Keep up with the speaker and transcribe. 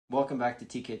Welcome back to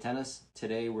TK Tennis.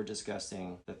 Today we're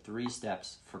discussing the 3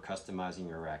 steps for customizing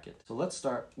your racket. So let's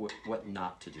start with what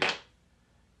not to do.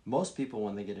 Most people,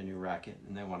 when they get a new racket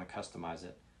and they want to customize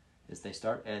it, is they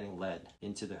start adding lead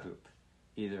into the hoop,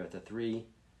 either at the 3,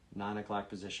 9 o'clock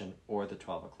position or the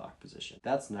 12 o'clock position.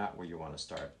 That's not where you want to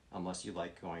start unless you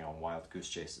like going on wild goose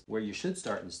chases. Where you should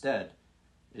start instead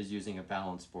is using a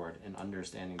balance board and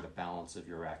understanding the balance of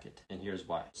your racket. And here's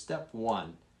why. Step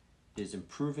 1 is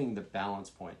improving the balance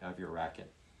point of your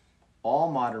racket. All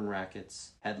modern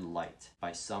rackets head light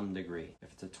by some degree.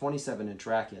 If it's a 27-inch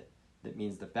racket, that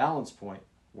means the balance point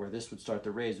where this would start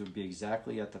to raise would be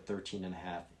exactly at the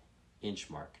 13.5-inch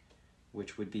mark,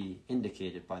 which would be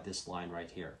indicated by this line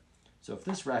right here. So if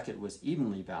this racket was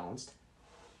evenly balanced,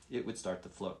 it would start to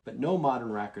float. But no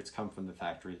modern rackets come from the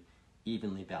factory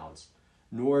evenly balanced,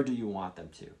 nor do you want them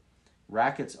to.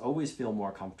 Rackets always feel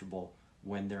more comfortable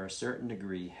when they're a certain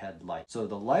degree head light. So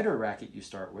the lighter racket you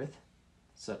start with,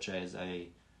 such as a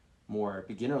more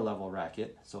beginner level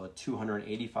racket, so a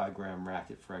 285 gram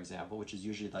racket, for example, which is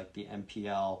usually like the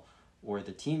MPL or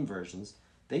the team versions,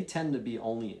 they tend to be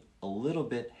only a little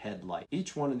bit head light.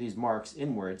 Each one of these marks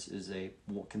inwards is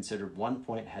considered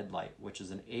 1-point headlight, which is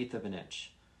 1/8 of an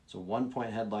inch. So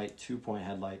 1-point headlight, 2-point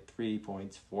headlight, 3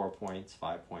 points, 4 points,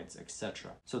 5 points,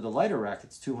 etc. So the lighter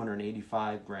rackets,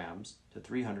 285 grams to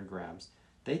 300 grams,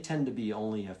 they tend to be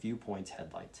only a few points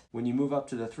headlight. When you move up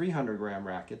to the 300 gram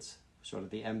rackets, sort of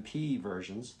the MP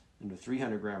versions, and the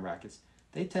 300 gram rackets,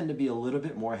 they tend to be a little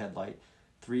bit more headlight,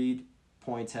 3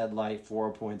 points headlight,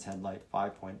 4 points headlight,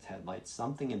 5 points headlight,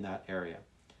 something in that area.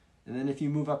 And then if you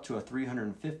move up to a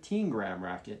 315 gram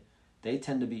racket, they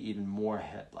tend to be even more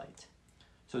headlight.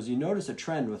 So as you notice, a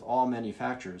trend with all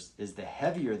manufacturers is the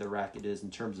heavier the racket is in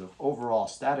terms of overall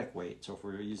static weight, so if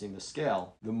we're using the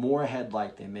scale, the more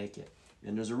headlight they make it.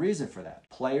 And there's a reason for that.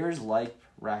 Players like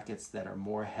rackets that are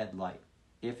more headlight.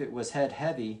 If it was head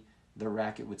heavy, the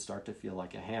racket would start to feel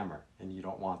like a hammer, and you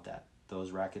don't want that.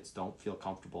 Those rackets don't feel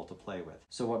comfortable to play with.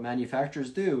 So what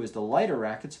manufacturers do is the lighter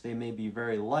rackets, they may be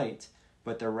very light,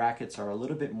 but their rackets are a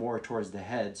little bit more towards the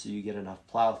head so you get enough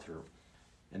plow through.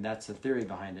 And that's the theory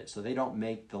behind it. So they don't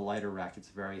make the lighter rackets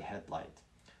very headlight.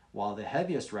 While the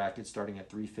heaviest rackets, starting at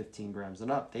 315 grams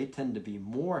and up, they tend to be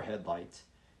more headlight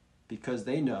because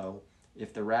they know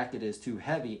if the racket is too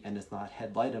heavy and it's not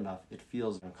headlight enough, it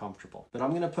feels uncomfortable. But I'm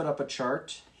going to put up a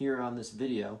chart here on this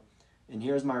video, and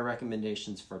here's my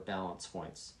recommendations for balance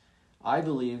points. I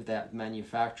believe that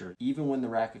manufacturers, even when the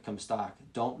racket comes stock,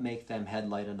 don't make them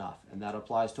headlight enough. And that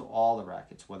applies to all the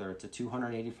rackets, whether it's a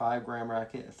 285 gram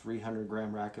racket, a 300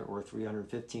 gram racket, or a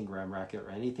 315 gram racket, or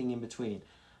anything in between.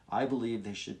 I believe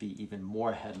they should be even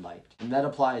more headlight. And that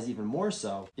applies even more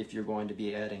so if you're going to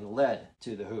be adding lead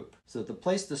to the hoop. So the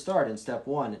place to start in step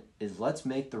 1 is let's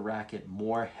make the racket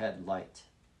more headlight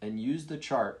and use the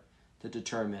chart to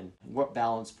determine what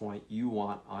balance point you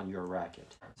want on your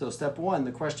racket. So step 1,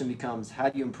 the question becomes, how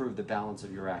do you improve the balance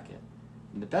of your racket?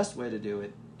 And the best way to do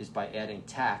it is by adding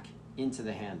tack into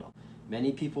the handle.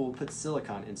 Many people will put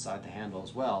silicone inside the handle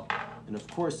as well. And of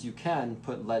course you can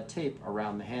put lead tape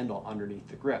around the handle underneath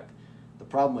the grip. The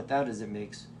problem with that is it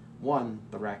makes, 1,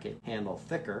 the racket handle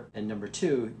thicker, and number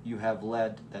 2, you have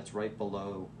lead that's right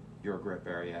below your grip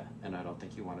area, and I don't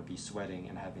think you want to be sweating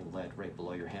and having lead right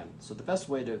below your hand. So the best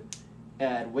way to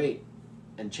add weight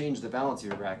and change the balance of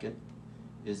your racket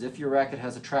is if your racket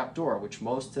has a trap door, which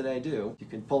most today do, you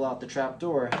can pull out the trap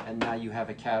door and now you have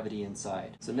a cavity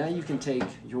inside. So now you can take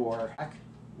your tack,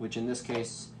 which in this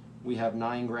case we have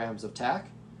 9 grams of tack.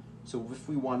 So if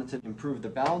we wanted to improve the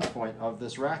balance point of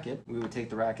this racket, we would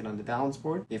take the racket on the balance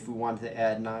board. If we wanted to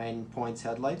add 9 points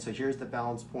headlight, so here's the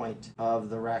balance point of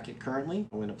the racket currently.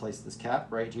 I'm going to place this cap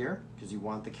right here because you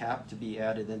want the cap to be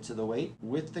added into the weight.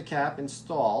 With the cap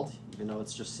installed, even though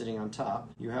it's just sitting on top,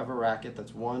 you have a racket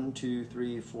that's 1, 2,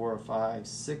 3, 4, 5,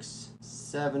 6,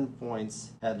 7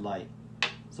 points headlight.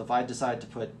 So if I decide to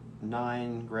put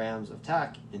 9 grams of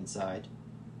tack inside,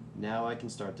 now I can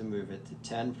start to move it to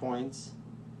 10 points,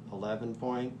 11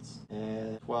 points,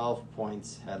 and 12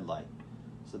 points headlight.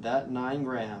 So that 9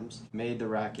 grams made the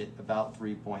racket about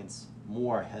 3 points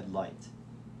more headlight.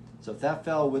 So if that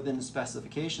fell within the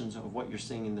specifications of what you're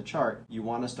seeing in the chart, you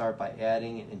want to start by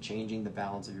adding and changing the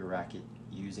balance of your racket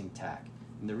using tack.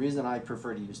 And the reason I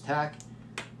prefer to use tack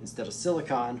instead of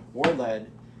silicone or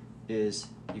lead is,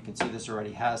 you can see this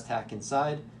already has tack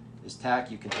inside, is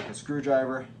tack, you can take a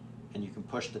screwdriver and you can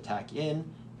push the tack in,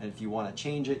 and if you want to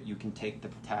change it, you can take the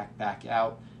tack back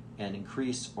out and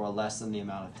increase or lessen the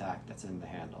amount of tack that's in the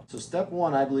handle. So step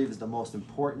 1, I believe, is the most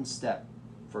important step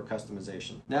for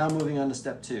customization. Now moving on to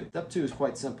step 2. Step 2 is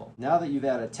quite simple. Now that you've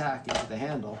added tack into the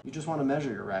handle, you just want to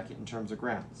measure your racket in terms of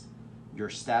grams, your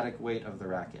static weight of the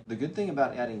racket. The good thing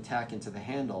about adding tack into the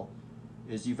handle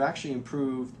is you've actually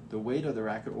improved the weight of the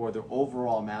racket or the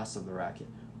overall mass of the racket,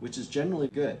 which is generally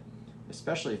good,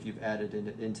 especially if you've added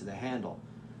it into the handle,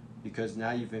 because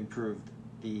now you've improved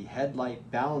the headlight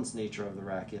balance nature of the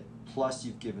racket, plus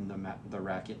you've given the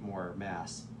racket more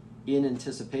mass in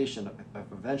anticipation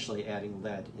of eventually adding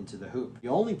lead into the hoop. The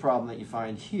only problem that you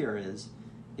find here is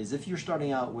if you're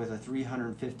starting out with a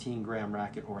 315 gram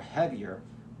racket or heavier,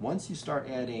 once you start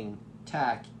adding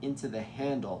tack into the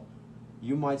handle,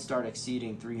 you might start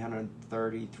exceeding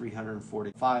 330,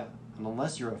 345, and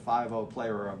unless you're a 5.0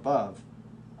 player or above,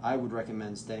 I would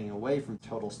recommend staying away from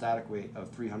total static weight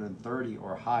of 330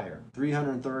 or higher.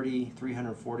 330,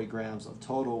 340 grams of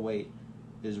total weight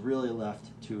is really left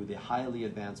to the highly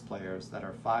advanced players that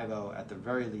are 5.0 at the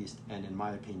very least, and in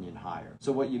my opinion higher.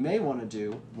 So what you may want to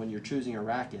do when you're choosing a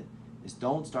racket is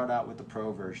don't start out with the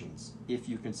pro versions if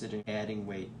you consider adding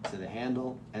weight to the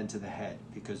handle and to the head,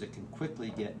 because it can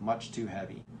quickly get much too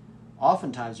heavy.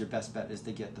 Oftentimes your best bet is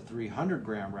to get the 300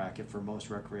 gram racket for most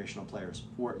recreational players,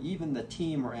 or even the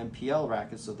team or MPL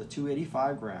rackets, so the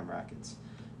 285 gram rackets.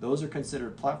 Those are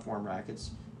considered platform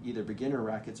rackets, either beginner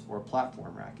rackets or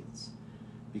platform rackets,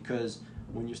 because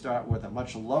when you start with a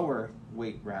much lower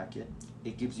weight racket,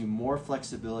 it gives you more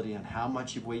flexibility on how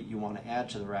much weight you want to add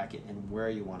to the racket and where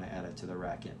you want to add it to the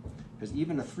racket. Because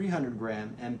even a 300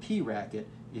 gram MP racket,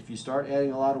 if you start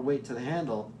adding a lot of weight to the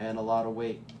handle and a lot of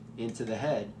weight into the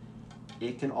head,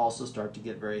 it can also start to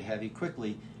get very heavy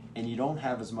quickly, and you don't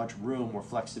have as much room or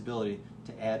flexibility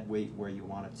to add weight where you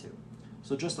want it to.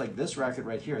 So just like this racket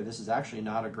right here, this is actually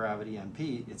not a Gravity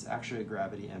MP, it's actually a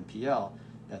Gravity MPL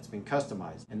that's been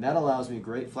customized. And that allows me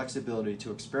great flexibility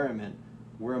to experiment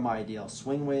where my ideal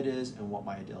swing weight is and what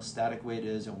my ideal static weight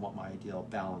is and what my ideal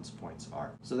balance points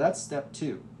are. So that's step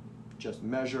 2. Just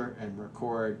measure and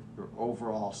record your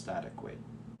overall static weight.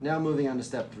 Now moving on to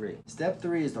step 3. Step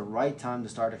 3 is the right time to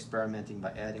start experimenting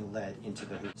by adding lead into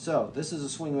the hoop. So this is a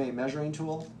swing weight measuring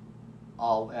tool.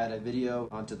 I'll add a video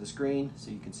onto the screen so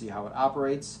you can see how it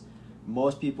operates.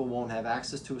 Most people won't have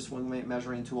access to a swing weight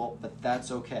measuring tool, but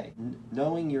that's okay.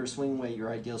 Knowing your swing weight, your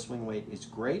ideal swing weight, is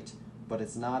great, but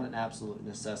it's not an absolute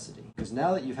necessity. Because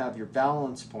now that you have your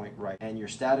balance point right and your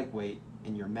static weight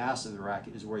and your mass of the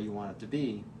racket is where you want it to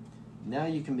be, now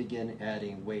you can begin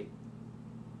adding weight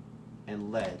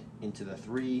and lead into the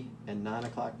 3 and 9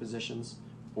 o'clock positions,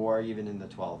 or even in the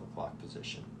 12 o'clock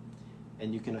position.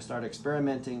 And you can start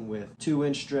experimenting with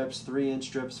 2-inch strips, 3-inch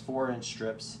strips, 4-inch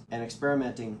strips, and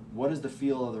experimenting what is the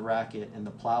feel of the racket and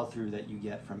the plow through that you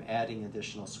get from adding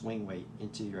additional swing weight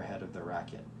into your head of the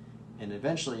racket. And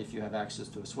eventually, if you have access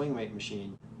to a swing weight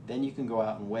machine, then you can go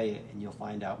out and weigh it and you'll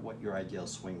find out what your ideal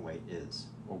swing weight is,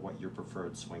 or what your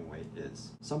preferred swing weight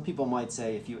is. Some people might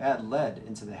say if you add lead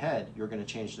into the head, you're going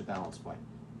to change the balance point.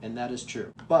 And that is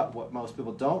true. But what most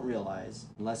people don't realize,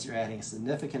 unless you're adding a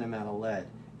significant amount of lead,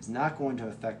 is not going to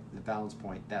affect the balance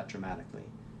point that dramatically.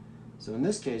 So in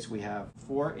this case, we have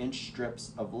 4-inch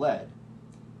strips of lead.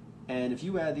 And if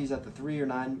you add these at the 3 or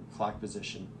 9 o'clock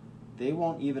position, they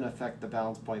won't even affect the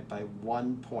balance point by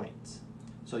 1 point.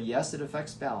 So yes, it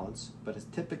affects balance, but it's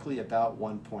typically about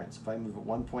 1 point. So if I move it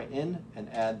 1 point in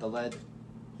and add the lead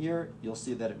here, you'll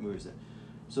see that it moves it.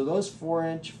 So those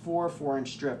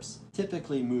 4-inch strips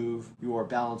typically move your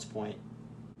balance point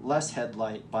less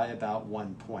headlight by about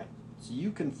 1 point. So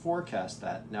you can forecast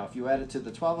that. Now if you add it to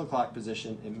the 12 o'clock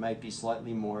position, it might be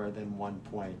slightly more than 1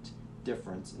 point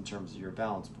difference in terms of your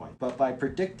balance point. But by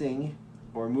predicting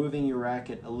or moving your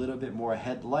racket a little bit more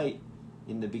headlight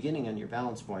in the beginning on your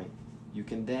balance point, you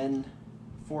can then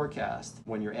forecast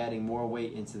when you're adding more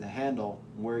weight into the handle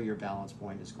where your balance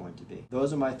point is going to be.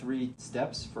 Those are my 3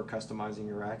 steps for customizing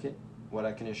your racket. What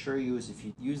I can assure you is if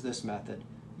you use this method,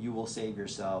 you will save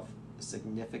yourself a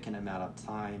significant amount of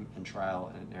time and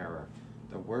trial and error.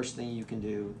 The worst thing you can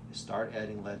do is start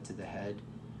adding lead to the head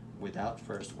without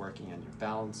first working on your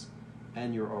balance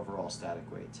and your overall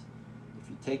static weight. If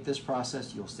you take this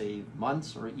process, you'll save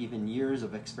months or even years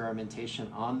of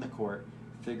experimentation on the court,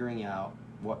 figuring out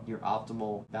what your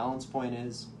optimal balance point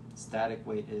is, static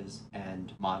weight is,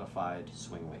 and modified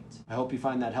swing weight. I hope you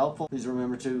find that helpful. Please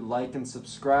remember to like and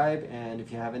subscribe, and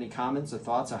if you have any comments or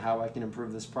thoughts on how I can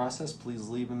improve this process, please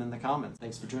leave them in the comments.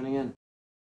 Thanks for tuning in.